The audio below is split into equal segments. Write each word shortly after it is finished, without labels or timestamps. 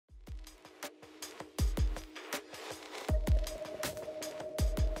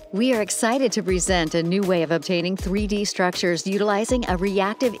We are excited to present a new way of obtaining 3D structures utilizing a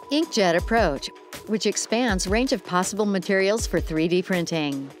reactive inkjet approach, which expands range of possible materials for 3D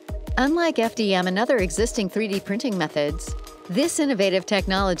printing. Unlike FDM and other existing 3D printing methods, this innovative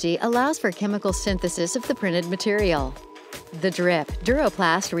technology allows for chemical synthesis of the printed material. The DRIP,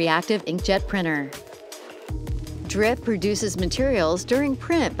 Duroplast Reactive Inkjet Printer. DRIP produces materials during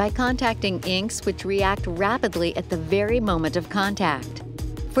print by contacting inks which react rapidly at the very moment of contact.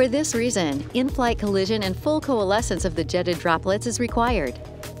 For this reason, in-flight collision and full coalescence of the jetted droplets is required.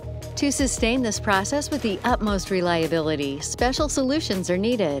 To sustain this process with the utmost reliability, special solutions are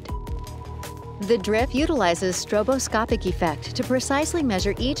needed. The DRIP utilizes stroboscopic effect to precisely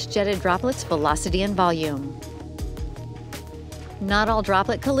measure each jetted droplet's velocity and volume. Not all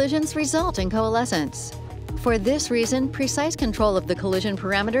droplet collisions result in coalescence. For this reason, precise control of the collision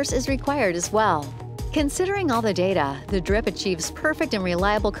parameters is required as well. Considering all the data, the DRIP achieves perfect and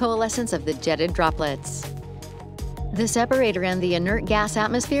reliable coalescence of the jetted droplets. The separator and the inert gas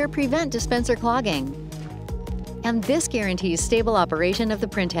atmosphere prevent dispenser clogging, and this guarantees stable operation of the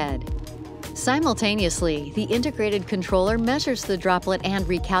printhead. Simultaneously, the integrated controller measures the droplet and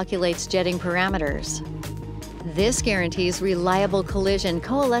recalculates jetting parameters. This guarantees reliable collision,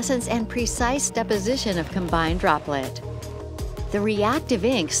 coalescence, and precise deposition of combined droplet. The reactive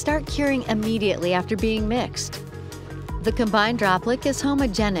inks start curing immediately after being mixed. The combined droplet is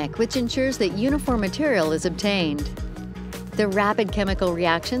homogenic, which ensures that uniform material is obtained. The rapid chemical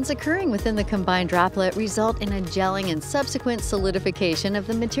reactions occurring within the combined droplet result in a gelling and subsequent solidification of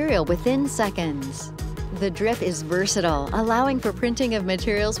the material within seconds. The DRIP is versatile, allowing for printing of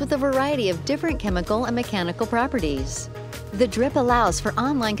materials with a variety of different chemical and mechanical properties. The DRIP allows for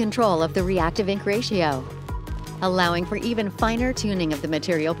online control of the reactive ink ratio, allowing for even finer tuning of the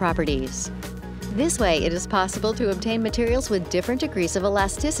material properties. This way, it is possible to obtain materials with different degrees of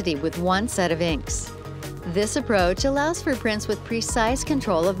elasticity with one set of inks. This approach allows for prints with precise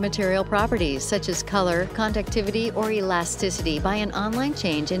control of material properties such as color, conductivity, or elasticity by an online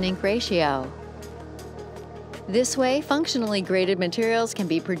change in ink ratio. This way, functionally graded materials can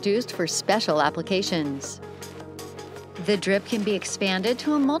be produced for special applications. The DRIP can be expanded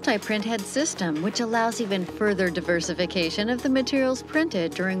to a multi-print head system, which allows even further diversification of the materials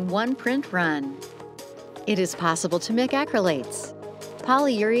printed during one print run. It is possible to make acrylates,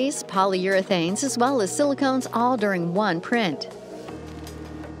 polyurethanes, polyurethanes, as well as silicones all during one print.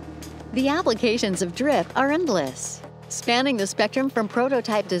 The applications of DRIP are endless, spanning the spectrum from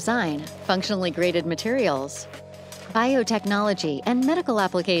prototype design, functionally graded materials, biotechnology, and medical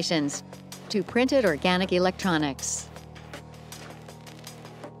applications, to printed organic electronics.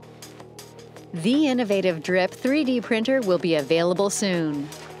 The innovative DRIP 3D printer will be available soon.